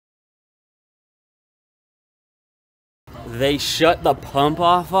they shut the pump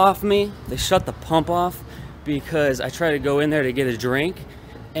off me. They shut the pump off because I tried to go in there to get a drink,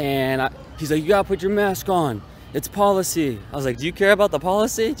 and he's like, you gotta put your mask on. It's policy. I was like, do you care about the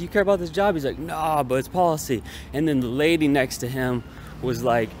policy? Do you care about this job? He's like, nah, but it's policy. And then the lady next to him was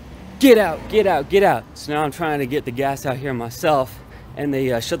like, get out, get out, get out. So now I'm trying to get the gas out here myself, and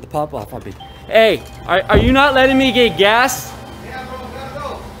they shut the pump off on me. Hey, are you not letting me get gas? Yeah, bro, gotta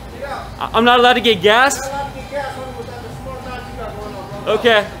go. Get out. I'm not allowed to get gas? You're not allowed to get gas with that smart knife you got going on, bro.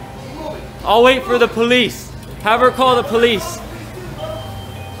 Okay. Keep moving. I'll wait for the police. Have her call the police. Go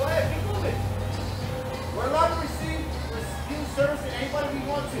ahead, keep moving. We're allowed to refuse service to anybody we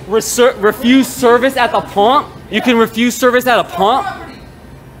want to. Refuse service at the pump? You can refuse service at a pump?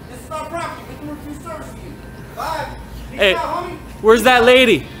 This is our property. We can refuse service to you. Bye. Hey, Peace out, homie. where's that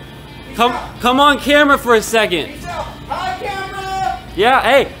lady? Peace Come on camera for a second. Peace out. Hi, camera. Yeah,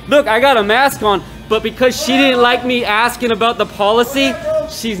 hey, look, I got a mask on, but because she didn't like me asking about the policy,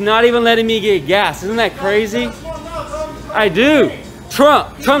 she's not even letting me get gas. Isn't that crazy? I do.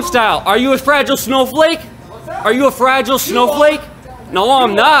 Trump style. Are you a fragile snowflake? Are you a fragile snowflake? No,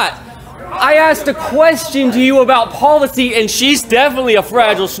 I'm not. I asked a question to you about policy, and she's definitely a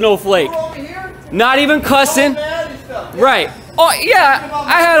fragile snowflake. Not even cussing. Right. Oh, yeah,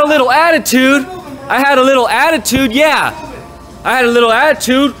 I had a little attitude. Yeah. I had a little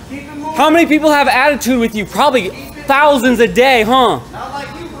attitude. How many people have attitude with you? Probably thousands a day, huh?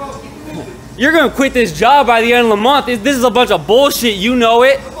 You're gonna quit this job by the end of the month. This is a bunch of bullshit, you know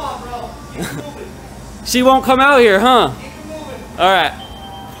it. She won't come out here, huh? Alright.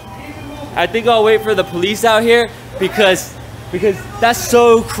 I think I'll wait for the police out here because that's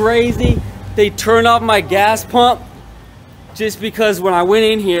so crazy. They turned off my gas pump just because when I went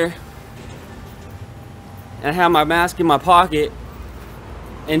in here and I had my mask in my pocket,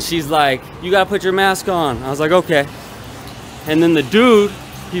 and she's like, you gotta put your mask on. I was like, okay. And then the dude,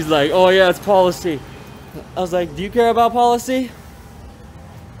 he's like, oh yeah, it's policy. I was like, do you care about policy?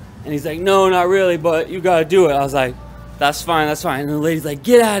 And he's like, no, not really, but you gotta do it. I was like, that's fine, that's fine. And the lady's like,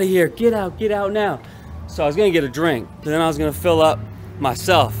 get out of here, get out now. So I was gonna get a drink, but then I was gonna fill up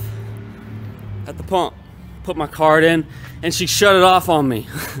myself at the pump, put my card in, and she shut it off on me.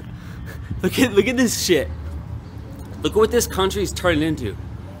 Look at this shit. Look at what this country's turning into.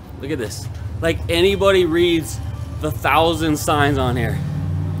 Look at this. Like anybody reads the 1,000 signs on here.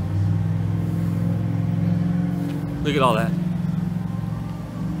 Look at all that.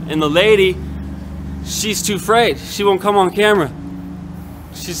 And the lady, she's too afraid. She won't come on camera.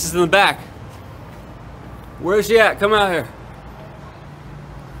 She's just in the back. Where is she at? Come out here.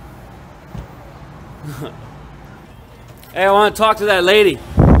 Hey, I want to talk to that lady.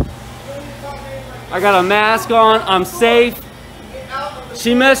 I got a mask on. I'm safe.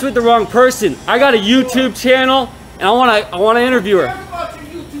 She messed with the wrong person. I got a YouTube channel, and I want to interview her.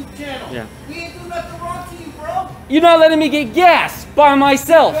 Yeah. We ain't do nothing wrong to you, bro. You're not letting me get gas by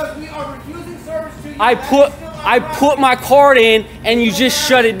myself. Because we are refusing service to you. I put my card in, and you just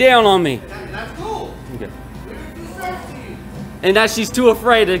shut it down on me. That's cool. Okay. We refuse service to you. And that she's too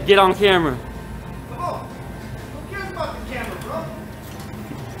afraid to get on camera. Come on. Who cares about the camera, bro?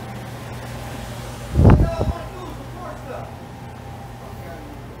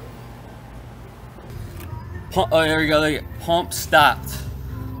 Oh, there we go. Look, pump stopped.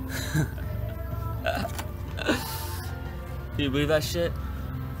 Can you believe that shit?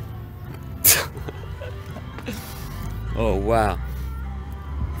 Oh, wow.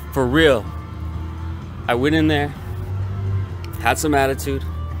 For real. I went in there, had some attitude,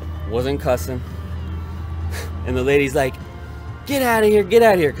 wasn't cussing, and the lady's like, get out of here,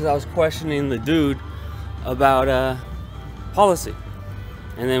 because I was questioning the dude about policy.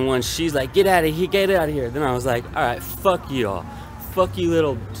 And then when she's like, get out of here, then I was like, all right, fuck you all. Fuck you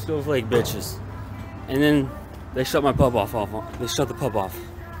little snowflake bitches. And then they shut my pub off. They shut the pub off.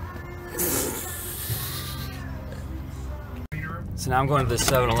 So now I'm going to the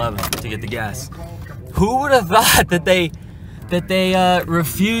 7-Eleven to get the gas. Who would have thought that they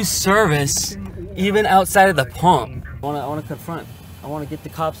refuse service even outside of the pump? I want to confront. I want to get the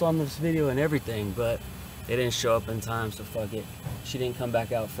cops on this video and everything, but they didn't show up in time, so fuck it. She didn't come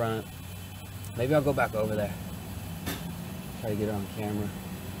back out front. Maybe I'll go back over there. Try to get her on camera.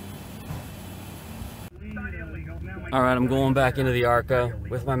 Alright, I'm going back into the Arco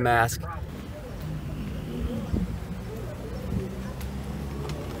with my mask.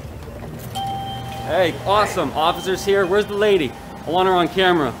 Hey, awesome. Officers here. Where's the lady? I want her on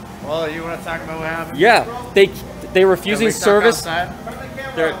camera. Well, you want to talk about what happened? Yeah, they refusing service.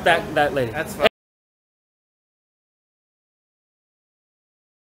 That That lady. That's fine.